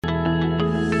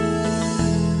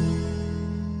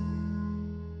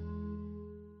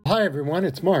Hi everyone,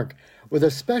 it's Mark with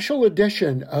a special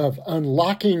edition of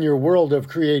Unlocking Your World of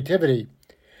Creativity.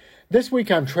 This week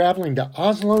I'm traveling to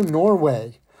Oslo,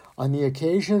 Norway on the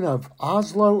occasion of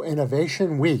Oslo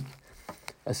Innovation Week,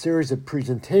 a series of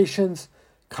presentations,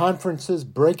 conferences,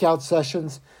 breakout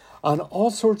sessions on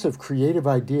all sorts of creative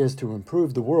ideas to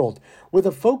improve the world, with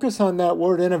a focus on that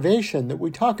word innovation that we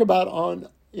talk about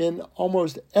in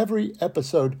almost every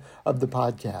episode of the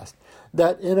podcast.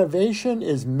 That innovation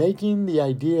is making the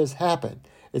ideas happen.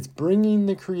 It's bringing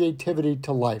the creativity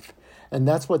to life. And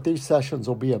that's what these sessions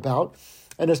will be about.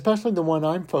 And especially the one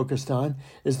I'm focused on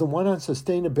is the one on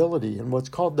sustainability and what's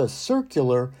called the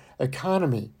circular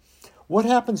economy. What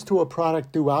happens to a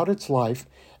product throughout its life,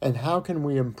 and how can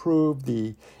we improve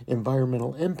the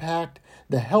environmental impact,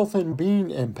 the health and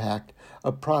being impact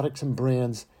of products and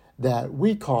brands that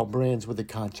we call brands with a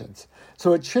conscience.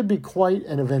 So it should be quite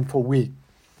an eventful week.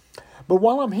 But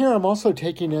while I'm here, I'm also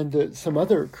taking into some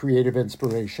other creative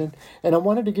inspiration, and I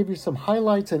wanted to give you some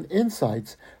highlights and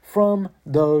insights from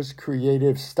those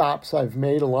creative stops I've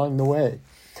made along the way.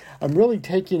 I'm really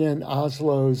taking in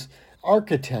Oslo's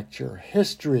architecture,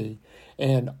 history,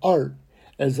 and art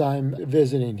as I'm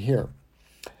visiting here.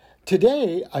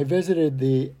 Today, I visited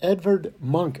the Edvard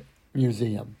Munch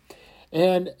Museum.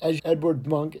 And as Edvard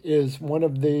Munch is one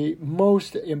of the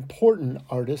most important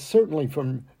artists, certainly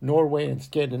from Norway and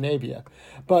Scandinavia,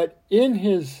 but in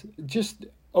his just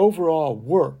overall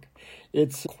work,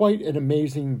 it's quite an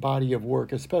amazing body of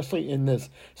work, especially in this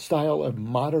style of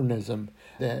modernism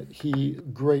that he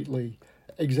greatly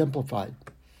exemplified.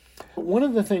 One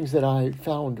of the things that I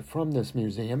found from this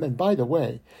museum, and by the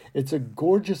way, it's a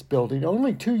gorgeous building,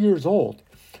 only 2 years old,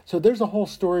 so there's a whole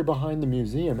story behind the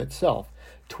museum itself.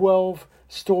 12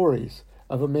 stories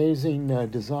of amazing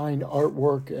design,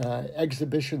 artwork,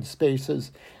 exhibition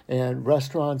spaces, and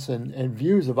restaurants and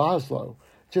views of Oslo.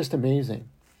 Just amazing.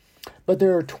 But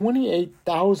there are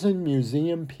 28,000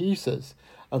 museum pieces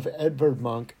of Edvard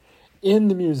Munch in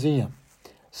the museum.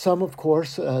 Some, of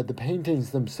course, the paintings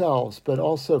themselves, but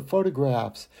also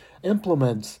photographs,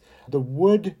 implements, the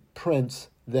wood prints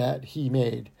that he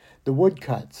made, the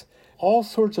woodcuts, all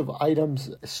sorts of items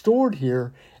stored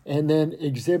here and then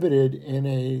exhibited in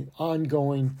an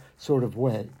ongoing sort of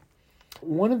way.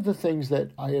 One of the things that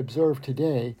I observed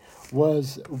today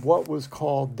was what was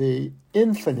called the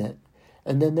Infinite,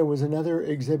 and then there was another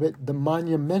exhibit, the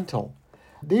Monumental.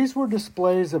 These were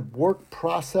displays of work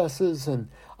processes and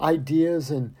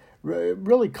ideas and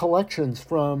really collections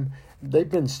they've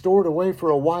been stored away for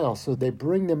a while, so they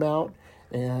bring them out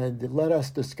and let us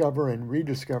discover and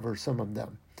rediscover some of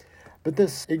them. But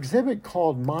this exhibit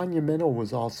called Monumental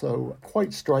was also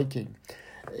quite striking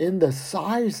in the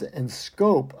size and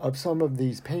scope of some of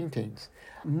these paintings.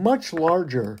 Much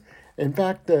larger. In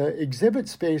fact, the exhibit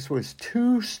space was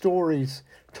 2 stories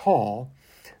tall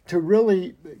to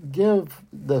really give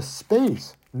the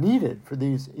space needed for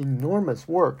these enormous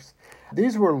works.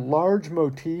 These were large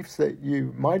motifs that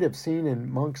you might have seen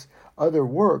in Munch's other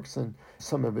works and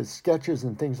some of his sketches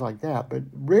and things like that, but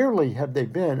rarely have they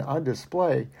been on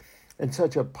display in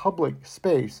such a public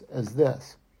space as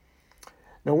this.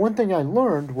 Now, one thing I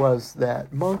learned was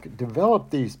that Munch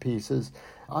developed these pieces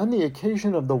on the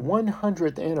occasion of the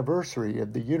 100th anniversary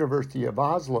of the University of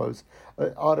Oslo's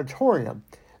auditorium.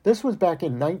 This was back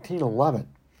in 1911.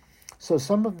 So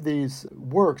some of these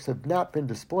works have not been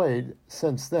displayed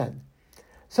since then.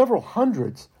 Several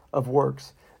hundreds of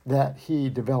works that he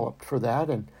developed for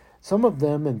that, and some of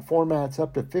them in formats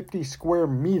up to 50 square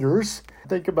meters.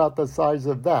 Think about the size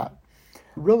of that.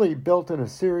 Really built in a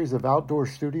series of outdoor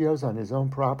studios on his own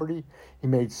property. He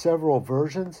made several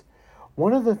versions.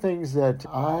 One of the things that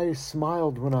I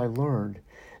smiled when I learned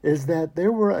is that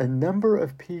there were a number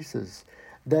of pieces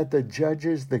that the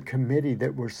judges, the committee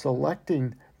that were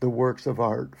selecting the works of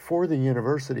art for the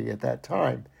university at that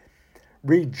time,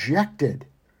 rejected.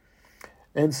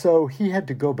 And so he had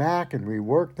to go back and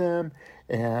rework them.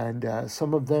 And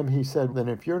some of them, he said, then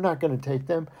if you're not going to take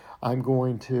them, I'm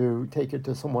going to take it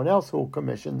to someone else who will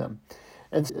commission them.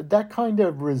 And that kind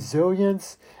of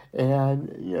resilience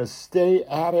and stay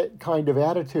at it kind of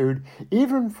attitude,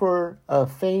 even for a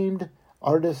famed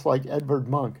artist like Edvard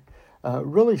Munch,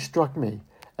 really struck me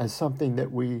as something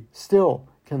that we still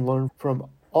can learn from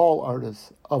all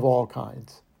artists of all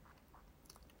kinds.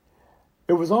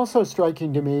 It was also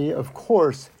striking to me, of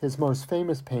course, his most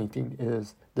famous painting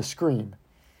is The Scream.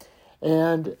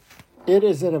 And it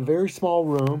is in a very small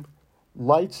room,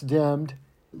 lights dimmed,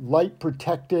 light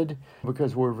protected,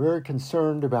 because we're very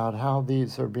concerned about how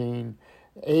these are being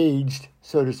aged,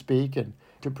 so to speak, and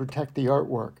to protect the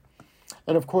artwork.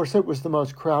 And of course, it was the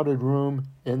most crowded room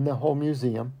in the whole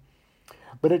museum.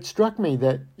 But it struck me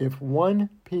that if one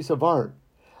piece of art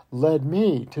led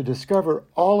me to discover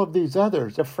all of these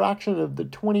others, a fraction of the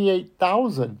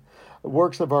 28,000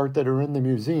 works of art that are in the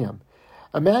museum,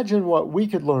 imagine what we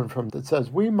could learn from that says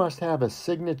we must have a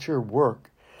signature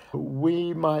work.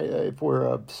 We might, if we're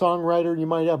a songwriter, you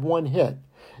might have one hit.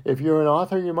 If you're an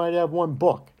author, you might have one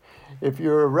book. If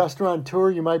you're a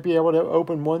restaurateur, you might be able to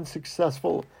open one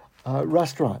successful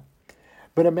restaurant.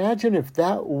 But imagine if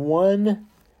that one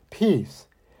piece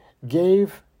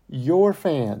gave your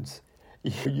fans,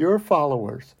 your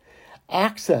followers,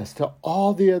 access to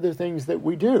all the other things that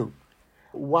we do.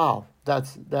 Wow,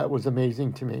 that was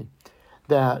amazing to me.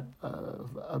 That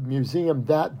a museum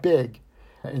that big,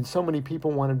 and so many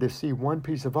people wanted to see one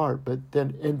piece of art, but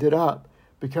then ended up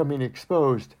becoming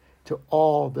exposed to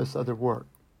all this other work.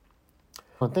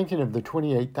 I'm thinking of the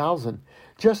 28,000.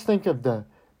 Just think of the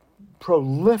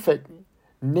prolific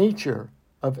nature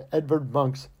of Edvard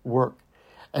Munch's work.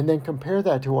 And then compare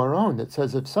that to our own that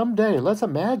says if someday, let's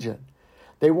imagine,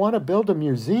 they want to build a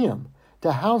museum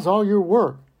to house all your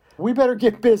work, we better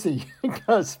get busy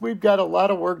because we've got a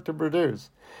lot of work to produce.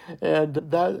 And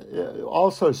that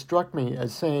also struck me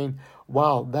as saying,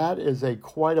 wow, that is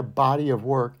quite a body of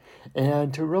work.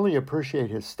 And to really appreciate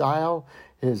his style,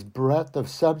 his breadth of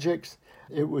subjects,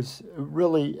 it was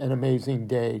really an amazing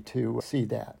day to see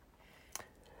that.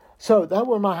 So that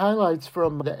were my highlights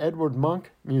from the Edvard Munch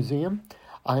Museum.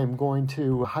 I am going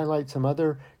to highlight some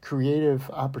other creative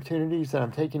opportunities that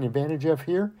I'm taking advantage of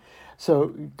here.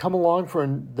 So come along for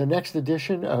the next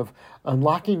edition of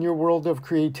Unlocking Your World of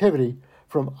Creativity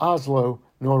from Oslo,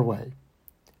 Norway.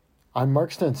 I'm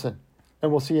Mark Stinson, and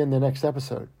we'll see you in the next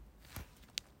episode.